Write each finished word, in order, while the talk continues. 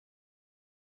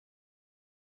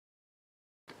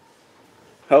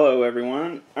Hello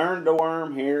everyone, Earned the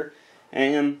Worm here,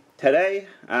 and today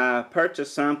I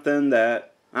purchased something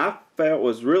that I felt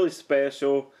was really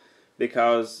special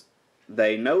because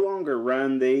they no longer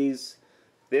run these.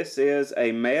 This is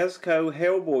a Mezco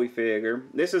Hellboy figure.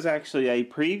 This is actually a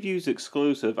Previews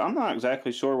exclusive. I'm not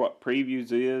exactly sure what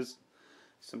Previews is.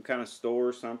 Some kind of store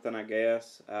or something, I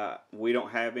guess. We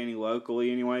don't have any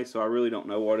locally anyway, so I really don't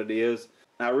know what it is.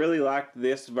 I really liked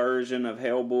this version of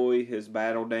Hellboy, his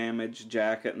battle damage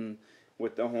jacket and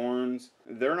with the horns.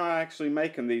 They're not actually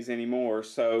making these anymore,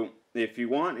 so if you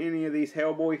want any of these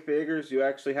Hellboy figures, you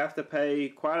actually have to pay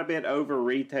quite a bit over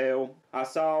retail. I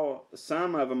saw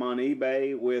some of them on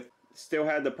eBay with still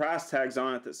had the price tags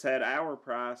on it that said our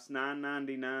price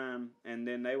 $9.99, and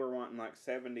then they were wanting like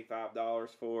 $75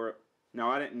 for it.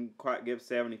 Now I didn't quite give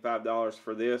 $75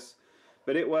 for this,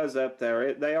 but it was up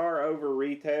there. They are over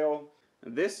retail.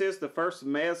 This is the first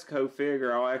Mezco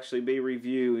figure I'll actually be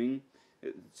reviewing.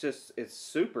 It's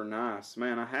super nice,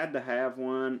 man. I had to have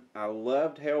one. I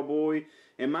loved Hellboy.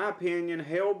 In my opinion,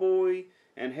 Hellboy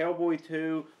and Hellboy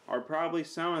 2 are probably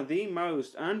some of the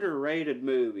most underrated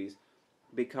movies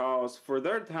because for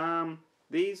their time,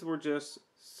 these were just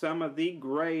some of the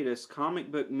greatest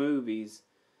comic book movies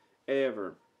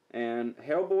ever. And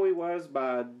Hellboy was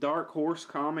by Dark Horse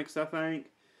Comics, I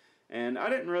think. And I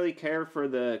didn't really care for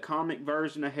the comic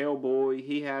version of Hellboy.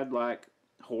 He had like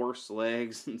horse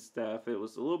legs and stuff. It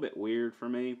was a little bit weird for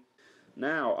me.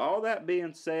 Now, all that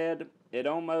being said, it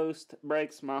almost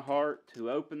breaks my heart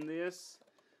to open this,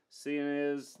 seeing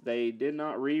as they did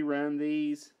not rerun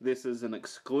these. This is an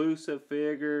exclusive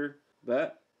figure,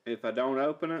 but if I don't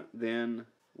open it, then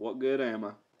what good am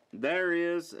I? There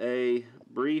is a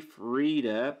brief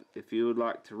read-up. If you would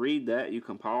like to read that, you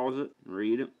can pause it,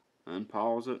 read it,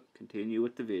 unpause it, continue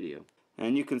with the video.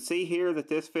 And you can see here that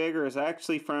this figure is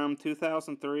actually from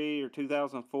 2003 or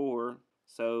 2004.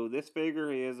 So this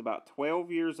figure is about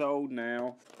 12 years old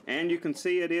now. And you can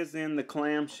see it is in the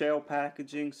clamshell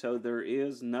packaging, so there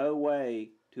is no way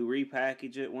to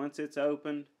repackage it. Once it's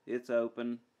opened, it's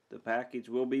open. The package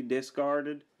will be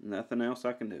discarded. Nothing else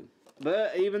I can do.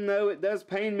 But even though it does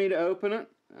pain me to open it,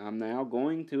 I'm now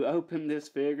going to open this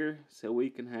figure so we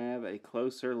can have a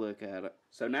closer look at it.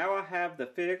 So now I have the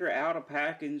figure out of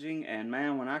packaging, and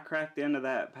man, when I cracked into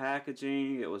that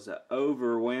packaging, it was an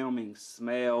overwhelming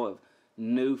smell of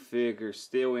new figure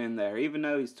still in there. Even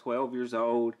though he's 12 years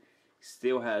old, he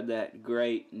still had that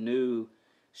great new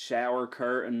shower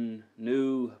curtain,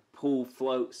 new pool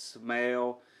float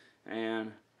smell,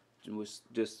 and it was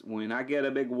just, when I get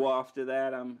a big waft of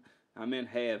that, I'm in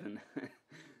heaven.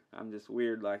 I'm just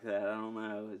weird like that. I don't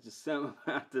know. It's just something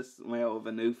about the smell of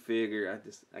a new figure.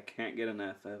 I can't get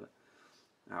enough of it.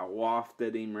 I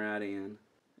wafted him right in.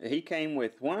 He came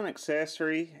with one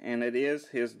accessory, and it is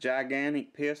his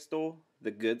gigantic pistol,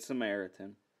 the Good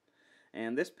Samaritan.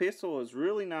 And this pistol is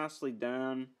really nicely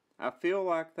done. I feel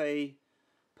like they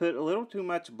put a little too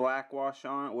much black wash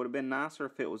on it. Would have been nicer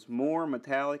if it was more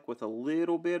metallic with a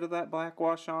little bit of that black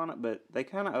wash on it, but they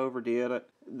kind of overdid it.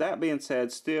 That being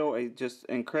said, still a just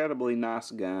incredibly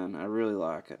nice gun. I really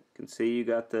like it. You can see you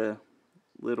got the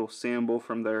little symbol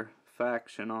from their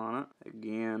faction on it,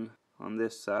 again on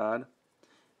this side.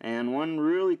 And one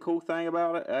really cool thing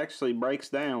about it actually breaks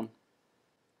down.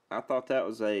 I thought that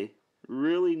was a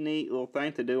really neat little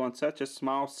thing to do on such a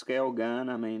small scale gun.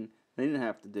 I mean, they didn't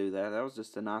have to do that. That was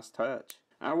just a nice touch.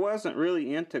 I wasn't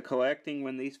really into collecting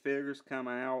when these figures come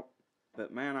out,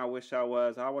 but man, I wish I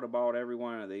was. I would have bought every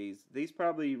one of these. These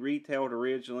probably retailed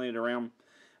originally at around,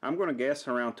 I'm going to guess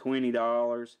around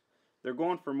 $20. They're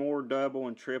going for more double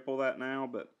and triple that now,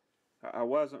 but I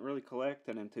wasn't really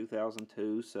collecting in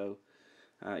 2002, so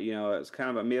you know, it's kind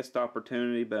of a missed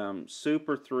opportunity, but I'm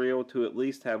super thrilled to at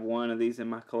least have one of these in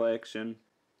my collection.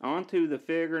 On to the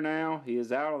figure now. He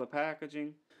is out of the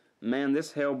packaging. Man,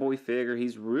 this Hellboy figure,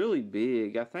 he's really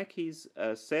big. I think he's a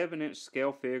 7-inch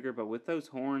scale figure, but with those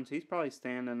horns, he's probably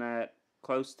standing at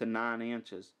close to 9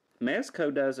 inches.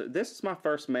 Mezco does it. This is my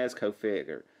first Mezco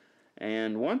figure.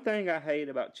 And one thing I hate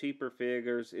about cheaper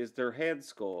figures is their head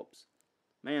sculpts.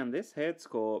 Man, this head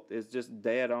sculpt is just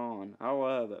dead on. I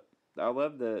love it. I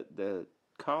love the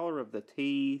color of the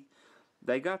teeth.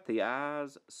 They got the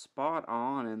eyes spot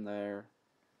on in there.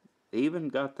 Even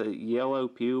got the yellow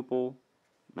pupil.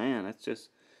 Man,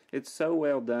 it's so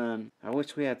well done. I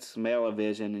wish we had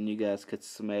smell-o-vision and you guys could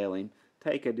smell him.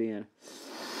 Take it in.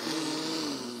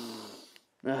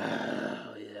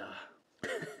 Oh, yeah.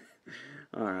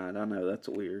 Alright, I know that's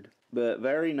weird. But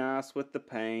very nice with the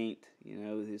paint. You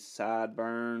know, his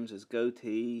sideburns, his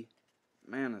goatee.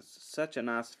 man, it's such a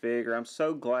nice figure. I'm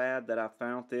so glad that I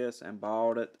found this and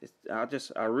bought it.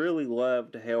 I really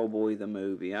loved Hellboy the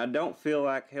movie. I don't feel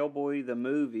like Hellboy the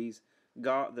movies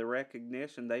got the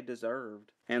recognition they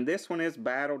deserved. And this one is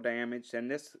battle damaged, and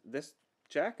this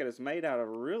jacket is made out of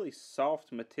a really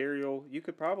soft material. You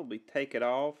could probably take it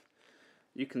off.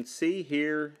 You can see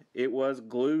here it was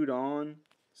glued on,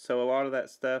 so a lot of that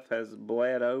stuff has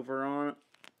bled over on it.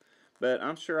 But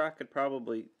I'm sure I could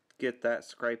probably get that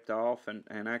scraped off and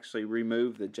actually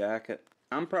remove the jacket.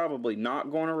 I'm probably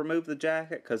not going to remove the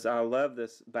jacket because I love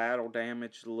this battle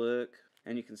damaged look.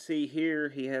 And you can see here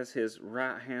he has his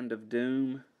right hand of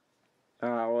doom.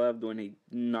 I loved when he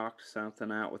knocked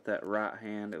something out with that right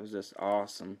hand. It was just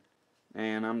awesome.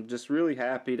 And I'm just really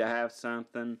happy to have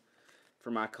something for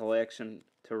my collection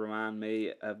to remind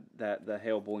me of that the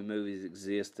Hellboy movies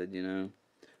existed, you know.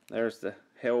 There's the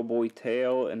Hellboy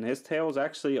tail, and his tail is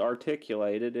actually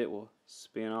articulated. It will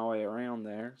spin all the way around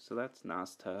there, so that's a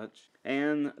nice touch.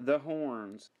 And the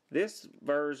horns. This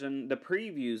version, the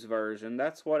previews version,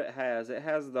 that's what it has. It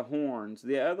has the horns.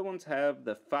 The other ones have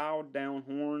the filed down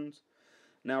horns.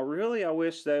 Now really I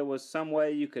wish there was some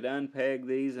way you could unpeg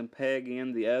these and peg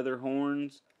in the other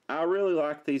horns. I really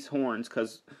like these horns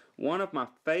because one of my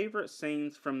favorite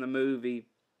scenes from the movie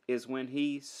is when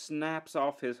he snaps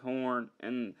off his horn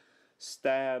and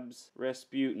stabs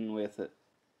Rasputin with it.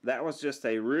 That was just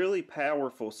a really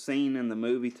powerful scene in the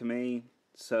movie to me.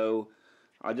 So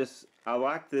I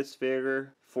like this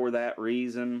figure for that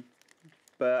reason.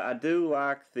 But I do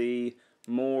like the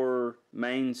more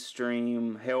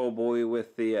mainstream Hellboy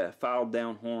with the filed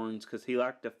down horns, because he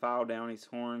liked to file down his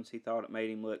horns. He thought it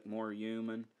made him look more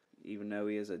human, even though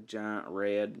he is a giant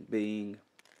red being.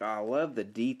 I love the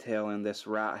detail in this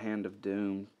right hand of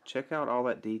doom. Check out all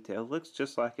that detail. It looks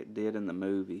just like it did in the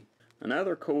movie.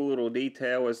 Another cool little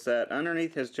detail is that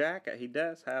underneath his jacket he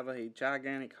does have a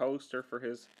gigantic holster for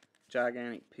his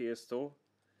gigantic pistol.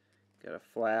 Got a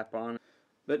flap on it.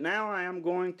 But now I am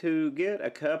going to get a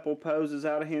couple poses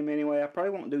out of him anyway. I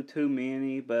probably won't do too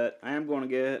many, but I am going to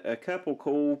get a couple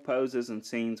cool poses and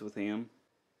scenes with him.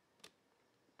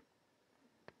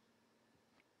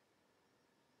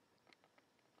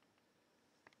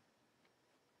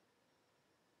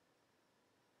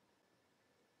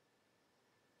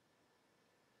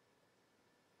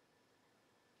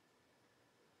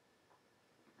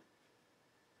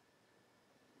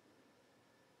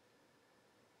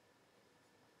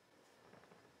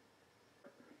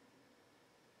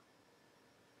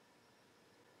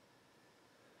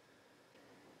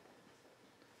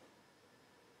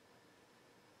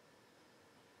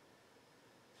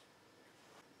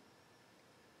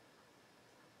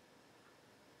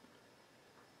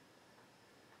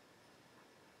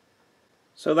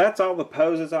 So that's all the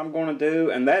poses I'm going to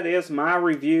do, and that is my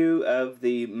review of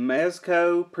the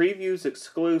Mezco Previews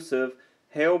exclusive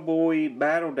Hellboy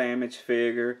Battle Damage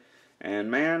figure.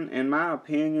 And man, in my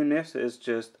opinion, this is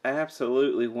just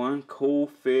absolutely one cool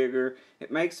figure.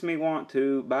 It makes me want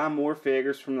to buy more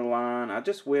figures from the line. I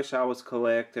just wish I was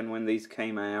collecting when these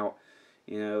came out.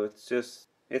 You know, it's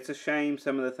a shame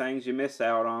some of the things you miss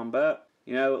out on, but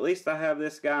you know, at least I have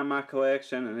this guy in my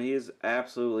collection, and he is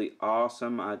absolutely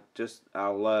awesome. I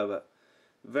love it.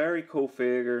 Very cool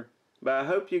figure. But I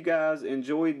hope you guys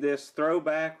enjoyed this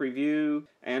throwback review.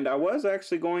 And I was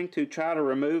actually going to try to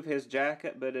remove his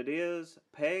jacket, but it is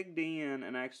pegged in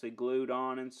and actually glued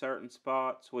on in certain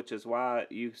spots, which is why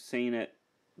you've seen it,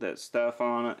 that stuff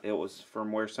on it. It was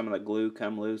from where some of the glue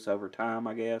come loose over time,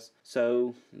 I guess.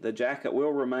 So the jacket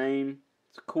will remain.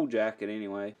 It's a cool jacket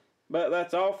anyway. But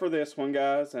that's all for this one,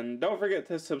 guys. And don't forget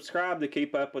to subscribe to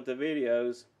keep up with the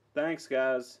videos. Thanks,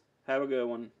 guys. Have a good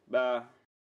one. Bye.